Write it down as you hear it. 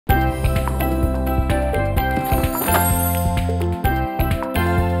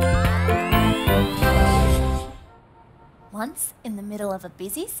Once, in the middle of a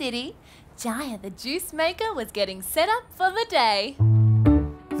busy city, Jaya the juice maker was getting set up for the day.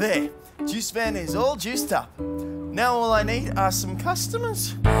 There, juice van is all juiced up. Now all I need are some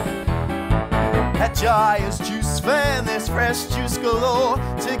customers. At Jaya's juice van, there's fresh juice galore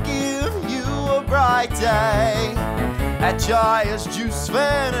to give you a bright day. At Jaya's juice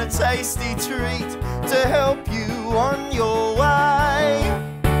van, a tasty treat to help you on your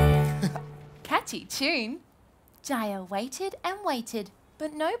way. Catchy tune. Jaya waited and waited,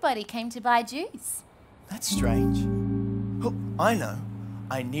 but nobody came to buy juice. That's strange. Oh, I know.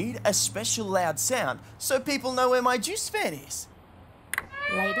 I need a special loud sound so people know where my juice van is.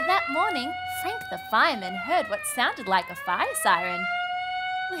 Later that morning, Frank the fireman heard what sounded like a fire siren.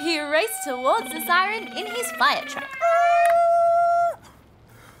 He raced towards the siren in his fire truck.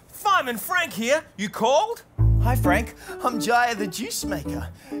 Fireman Frank here. You called? Hi Frank, I'm Jaya the juice maker.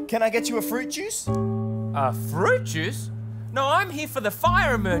 Can I get you a fruit juice? A fruit juice? No, I'm here for the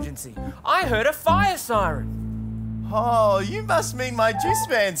fire emergency. I heard a fire siren. Oh, you must mean my juice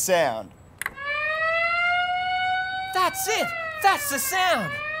van sound. That's it. That's the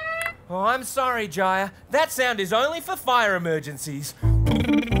sound. Oh, I'm sorry, Jaya. That sound is only for fire emergencies. Oh,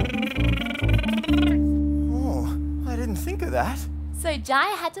 I didn't think of that. So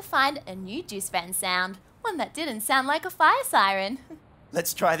Jaya had to find a new juice van sound, one that didn't sound like a fire siren.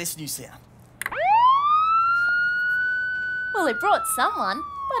 Let's try this new sound. Well, it brought someone,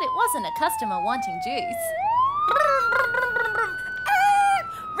 but it wasn't a customer wanting juice.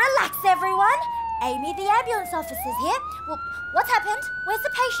 Relax, everyone. Amy, the ambulance officer's here. Well, what's happened? Where's the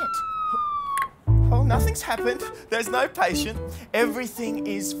patient? Oh, nothing's happened. There's no patient. Everything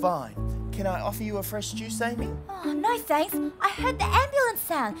is fine. Can I offer you a fresh juice, Amy? Oh, no thanks. I heard the ambulance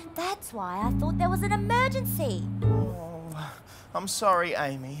sound. That's why I thought there was an emergency. Oh, I'm sorry,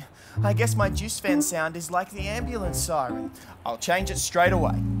 Amy. I guess my juice van sound is like the ambulance siren. I'll change it straight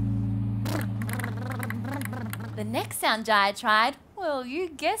away. The next sound Jaya tried, well, you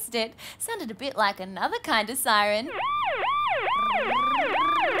guessed it, sounded a bit like another kind of siren.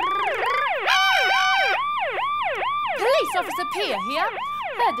 Police Officer Pia here.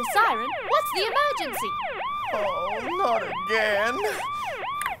 Heard the siren. What's the emergency? Oh, not again.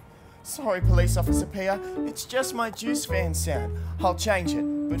 Sorry, Police Officer Pia. It's just my juice van sound. I'll change it.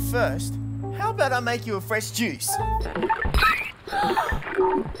 But first, how about I make you a fresh juice?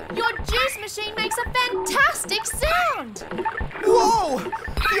 Your juice machine makes a fantastic sound. Whoa!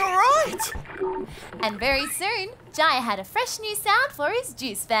 You're right! And very soon, Jaya had a fresh new sound for his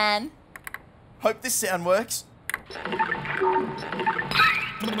juice van. Hope this sound works.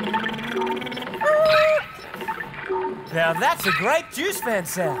 Now that's a great juice van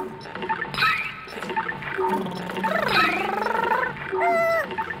sound.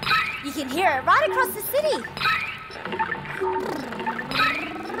 You can hear it right across the city.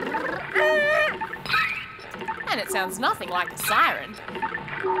 And it sounds nothing like a siren.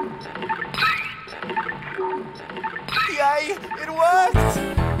 Yay! It worked!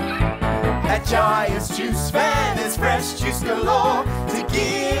 At Jaya's juice van, there's fresh juice galore to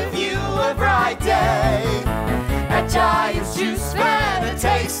give you a bright day. At Jaya's juice van, a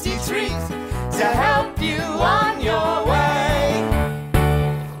tasty treat to help you on your way.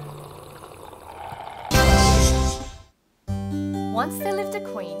 Once there lived a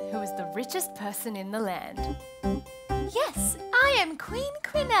queen who was the richest person in the land. Yes, I am Queen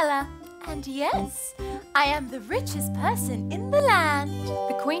Quinella. And yes, I am the richest person in the land.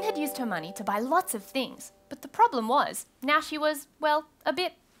 The queen had used her money to buy lots of things, but the problem was, now she was, well, a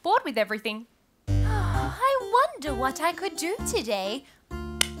bit bored with everything. I wonder what I could do today.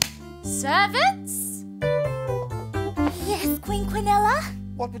 Servants? Yes, Queen Quinella?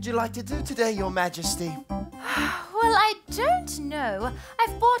 What would you like to do today, Your Majesty? Well, I don't know.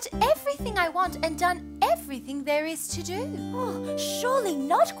 I've bought everything I want and done everything there is to do. Oh, surely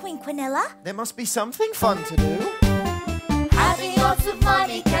not, Queen Quinella. There must be something fun to do. Having lots of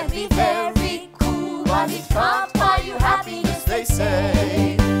money can be very cool, but it can't buy you happiness, They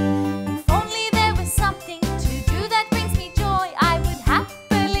say. If only there was something to do that brings me joy, I would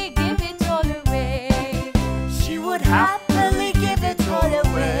happily give it all away. She would happily give it all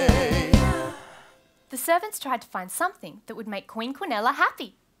away. The servants tried to find something that would make Queen Quinella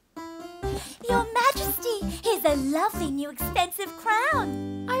happy. Your Majesty, here's a lovely new expensive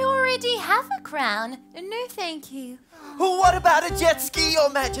crown. I already have a crown. No, thank you. What about a jet ski, Your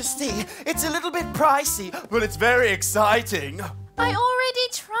Majesty? It's a little bit pricey, but it's very exciting. I already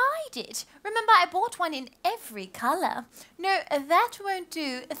tried it. Remember, I bought one in every colour. No, that won't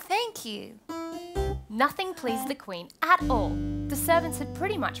do. Thank you. Nothing pleased the queen at all. The servants had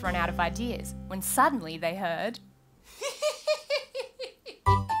pretty much run out of ideas when suddenly they heard...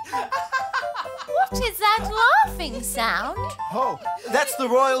 What is that laughing sound? Oh, that's the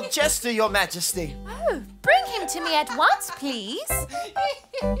royal jester, Your Majesty. Oh, bring him to me at once, please.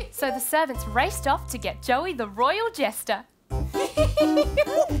 So the servants raced off to get Joey the royal jester.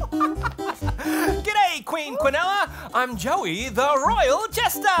 G'day, Queen Quinella. I'm Joey, the royal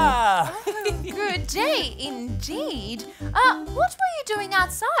jester. Good day indeed. What were you doing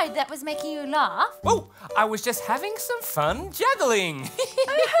outside that was making you laugh? Oh, I was just having some fun juggling.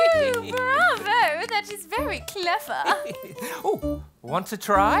 Oh, bravo! That is very clever. Oh, want to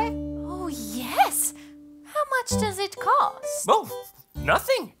try? Oh, yes. How much does it cost? Oh,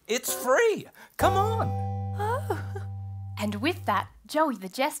 nothing. It's free. Come on. Oh. And with that, Joey the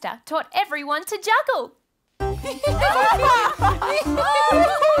jester taught everyone to juggle. This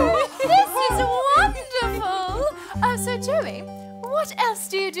is wonderful. So, Joey, what else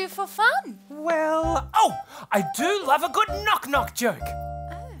do you do for fun? Well, I do love a good knock-knock joke.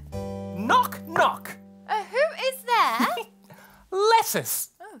 Knock-knock. Who is there? Lettuce.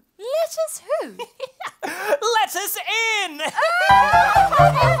 Lettuce who? Lettuce in.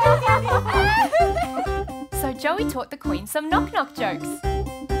 So Joey taught the Queen some knock-knock jokes.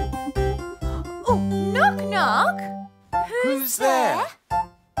 Oh, knock-knock? Who's there?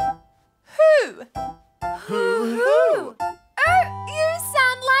 Who? Who? Oh, you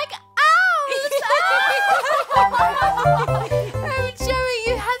sound like owls! Oh, Joey,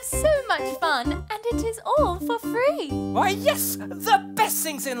 you have so much fun, and it is all for free. Why, yes, the best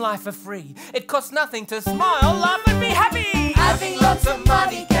things in life are free. It costs nothing to smile, laugh and be happy. Having lots of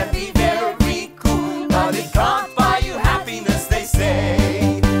money can be very cool, but it can't buy you happiness, they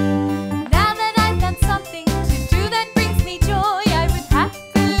say. Now that I've done something to do that brings me joy, I would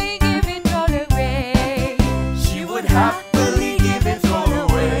happily give it all away. She would happily give it all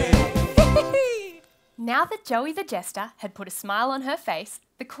away. Now that Joey the jester had put a smile on her face,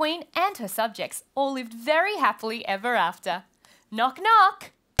 the Queen and her subjects all lived very happily ever after. Knock,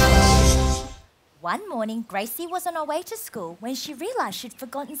 knock. One morning, Gracie was on her way to school when she realised she'd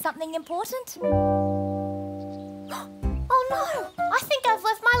forgotten something important. Oh no, I think I've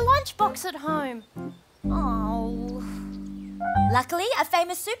left my lunchbox at home. Oh. Luckily, a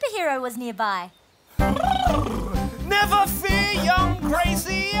famous superhero was nearby. Never fear, young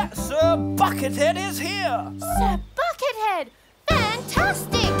Gracie. Sir Buckethead is here. Sir Buckethead!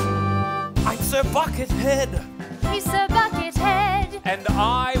 Fantastic! I'm Sir Buckethead, He's Sir Buckethead. and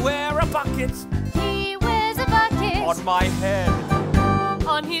I wear a bucket He wears a bucket on my head.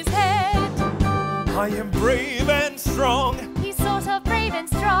 on his head. I am brave and strong, He's sort of brave and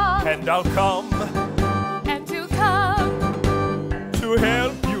strong. and I'll come And to come to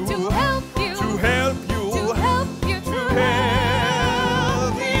help you, to help you, to help you, to help you, to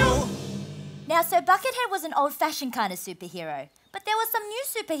help you. Now, Sir Buckethead was an old-fashioned kind of superhero, but there were some new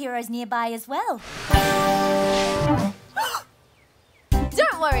superheroes nearby as well.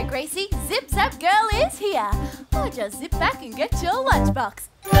 Don't worry, Gracie. Zip Zap Girl is here. I'll just zip back and get your lunchbox.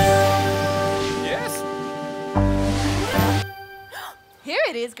 Yes? Here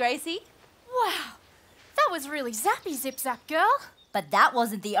it is, Gracie. Wow, that was really zappy, Zip Zap Girl. But that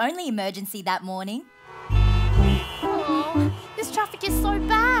wasn't the only emergency that morning. Oh, this traffic is so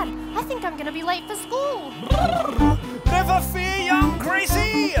bad. I think I'm going to be late for school. Never fear, young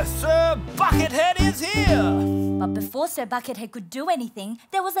Gracie. Sir Buckethead is here. But before Sir Buckethead could do anything,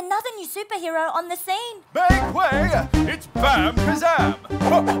 there was another new superhero on the scene. Make way! It's Bam Kazam!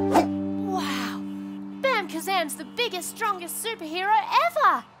 Wow, Bam Kazam's the biggest, strongest superhero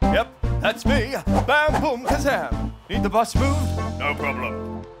ever. Yep, that's me, Bam Boom Kazam. Need the bus moved? No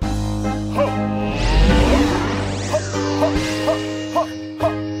problem. Ho! Ho! Ho! Ho! Ho!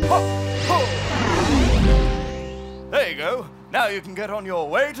 Ho! Ho! There you go. Now you can get on your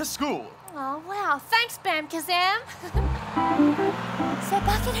way to school. Oh, wow, thanks, Bam Kazam. Sir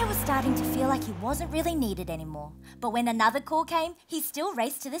Buckethead was starting to feel like he wasn't really needed anymore. But when another call came, he still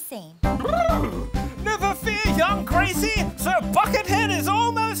raced to the scene. Never fear, young Gracie. Sir Buckethead is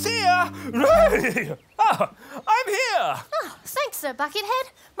almost here. Oh, I'm here. Oh, thanks, Sir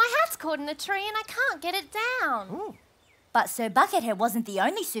Buckethead. My hat's caught in a tree and I can't get it down. Ooh. But Sir Buckethead wasn't the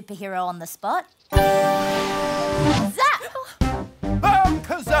only superhero on the spot. Zap! Bam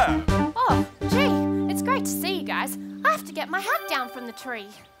Kazam! Oh, gee, it's great to see you guys. I have to get my hat down from the tree.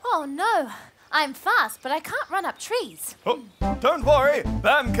 Oh, no. I'm fast, but I can't run up trees. Oh, don't worry,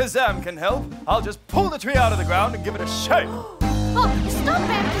 Bam Kazam can help. I'll just pull the tree out of the ground and give it a shake. Oh, stop,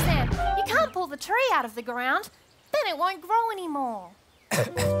 Bam Kazam. You can't pull the tree out of the ground. Then it won't grow anymore.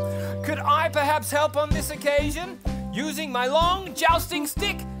 Could I perhaps help on this occasion? Using my long jousting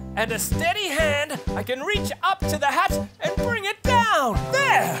stick and a steady hand, I can reach up to the hat and bring it down. down!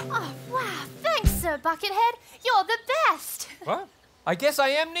 There! Oh, wow. Thanks, Sir Buckethead. You're the best. Well, I guess I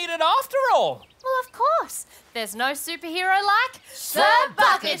am needed after all. Well, of course. There's no superhero like Sir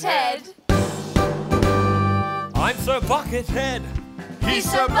Buckethead. I'm Sir Buckethead, He's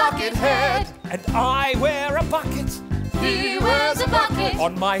Sir Buckethead. and I wear a bucket He wears a bucket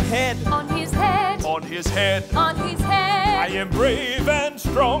on my head. On his head. On his head. On his I head. am brave and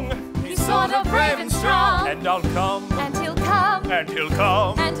strong, He's sort of brave and strong. and I'll come, And he'll come. and he'll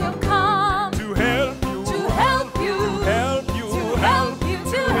come And he'll come. to help you, To help you. help you, To help you.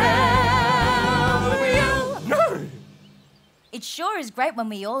 To help you. No! It sure is great when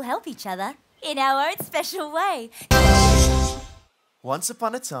we all help each other in our own special way. Once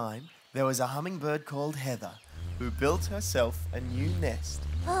upon a time, there was a hummingbird called Heather who built herself a new nest.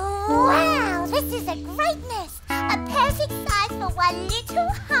 Wow, this is a great nest. A perfect size for one little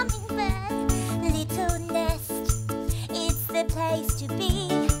hummingbird. Little nest, it's the place to be.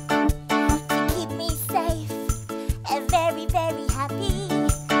 To keep me safe and very, very happy.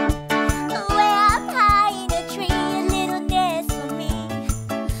 Where I'm high in a tree, a little nest for me.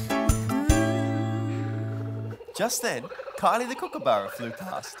 Just then, Kylie the kookaburra flew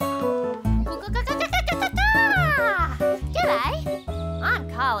past. G'day. I'm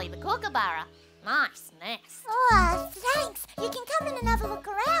Carly the kookaburra. Nice nest. Oh, thanks. You can come in and have a look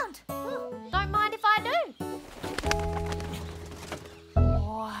around. Don't mind if I do.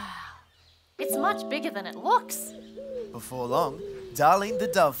 Wow. It's much bigger than it looks. Before long, Darlene the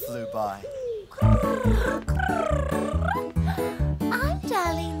dove flew by. I'm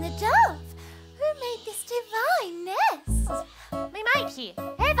Darlene the dove. Who made this divine nest? Me mate here,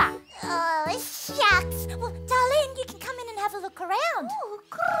 Heather. Oh, shucks. Well, Darlene, you can come in and have a look around.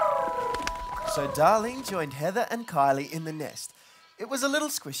 So Darlene joined Heather and Kylie in the nest. It was a little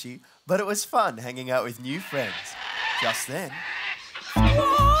squishy, but it was fun hanging out with new friends. Just then,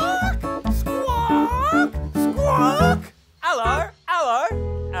 Squawk! Squawk! Squawk! Hello, hello,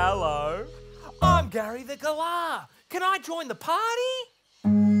 hello. I'm Gary the Galah. Can I join the party?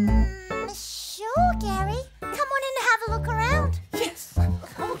 Sure, Gary. Come on in and have a look around. Yes.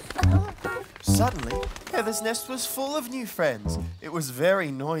 suddenly, Heather's nest was full of new friends. It was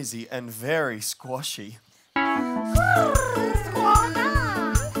very noisy and very squashy.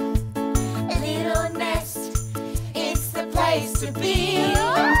 Little nest, it's the place to be.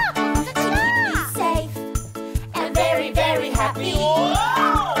 To keep me safe And very, very happy.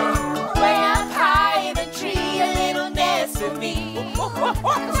 Way up high in a tree, a little nest for me. Squawk!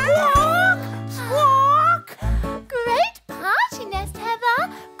 Squawk! Great party nest, Heather.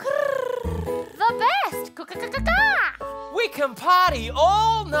 The best. We can party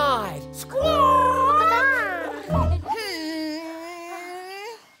all night.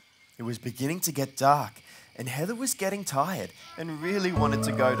 It was beginning to get dark, and Heather was getting tired and really wanted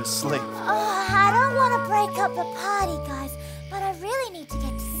to go to sleep. Oh, I don't want to break up the party, guys, but I really need to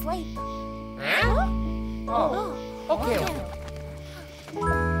get to sleep. Okay.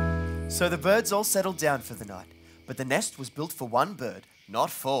 So the birds all settled down for the night, but the nest was built for one bird, not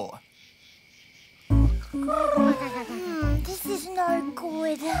four. This is no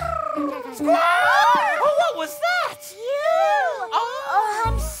good. What was that? You! Oh,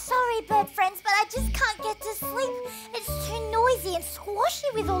 I'm sorry, bird friends, but I just can't get to sleep. It's too noisy and squashy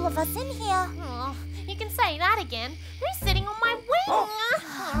with all of us in here. Oh, you can say that again. Who's sitting on my wing?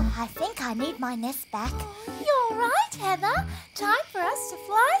 I think I need my nest back. You're right, Heather. Time for us to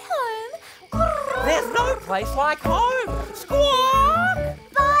fly home. There's no place like home. Squawk!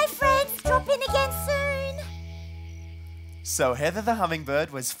 Bye, friends. Drop in again soon. So Heather the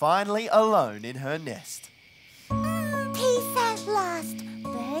hummingbird was finally alone in her nest. Peace at last.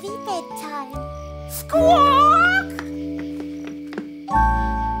 Birdie bedtime. Squawk!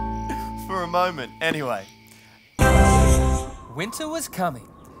 For a moment, anyway. Winter was coming,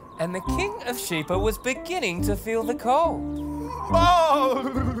 and the king of Sheepa was beginning to feel the cold.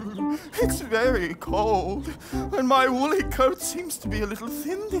 Oh, it's very cold, and my woolly coat seems to be a little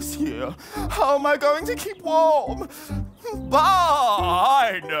thin this year. How am I going to keep warm? But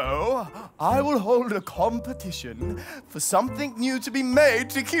I know. I will hold a competition for something new to be made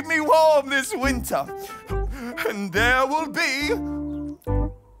to keep me warm this winter. And there will be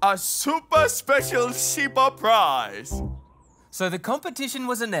a super special Sheepa prize. So the competition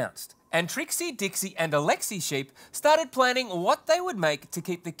was announced, and Trixie, Dixie and Alexi Sheep started planning what they would make to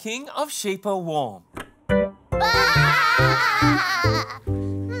keep the king of Sheepa warm.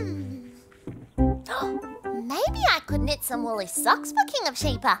 Maybe I could knit some woolly socks for King of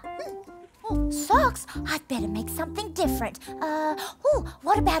Sheepa. Oh, socks? I'd better make something different.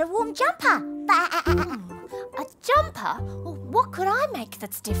 What about a warm jumper? A jumper? Well, what could I make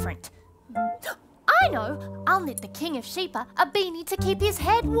that's different? I know! I'll knit the King of Sheepa a beanie to keep his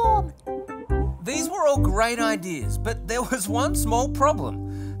head warm. These were all great ideas, but there was one small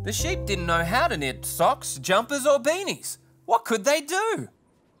problem. The sheep didn't know how to knit socks, jumpers or beanies. What could they do?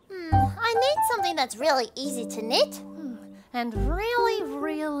 I need something that's really easy to knit. And really,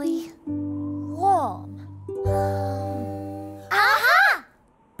 really Warm. Aha!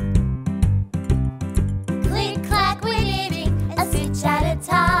 Click, clack, we're knitting a stitch at a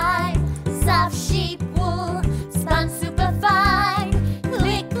time. Soft sheep wool, spun super fine.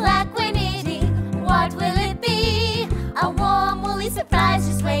 Click, clack, we're knitting. What will it be? A warm, woolly surprise,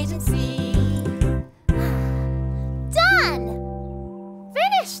 just wait and see. Done!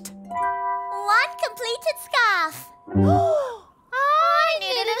 finished! One completed scarf. I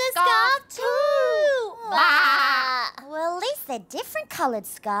Knitted a scarf too. Bah! Well, at least they're different coloured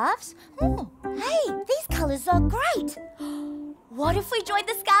scarves. Hey, these colours are great. What if we join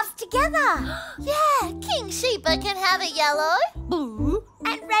the scarves together? Yeah, King Sheepa can have a yellow, blue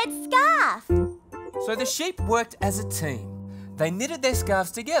and red scarf. So the sheep worked as a team. They knitted their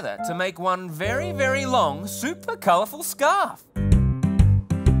scarves together to make one very, very long, super colourful scarf.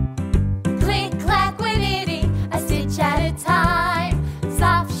 Click, clack, we're knitting a stitch at a time.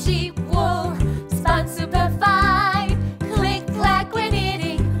 Soft sheep wool, spun super fine. Click, clack, we're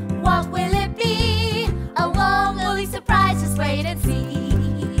knitting. What will it be? A warm, woolly surprise, just wait and see.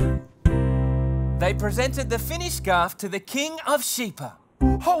 They presented the finished scarf to the King of Sheepa.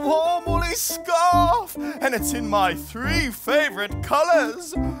 A warm woolly scarf, and it's in my 3 favourite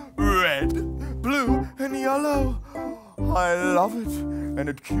colours, red, blue and yellow. I love it, and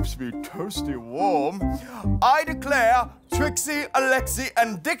it keeps me toasty warm. I declare Trixie, Alexi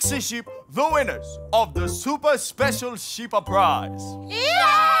and Dixie Sheep the winners of the Super Special Sheepa Prize.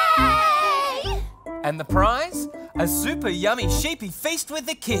 Yay! And the prize? A super yummy sheepy feast with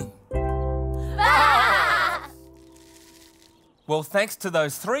the king. Well, thanks to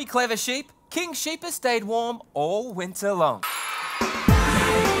those 3 clever sheep, King Sheepa stayed warm all winter long.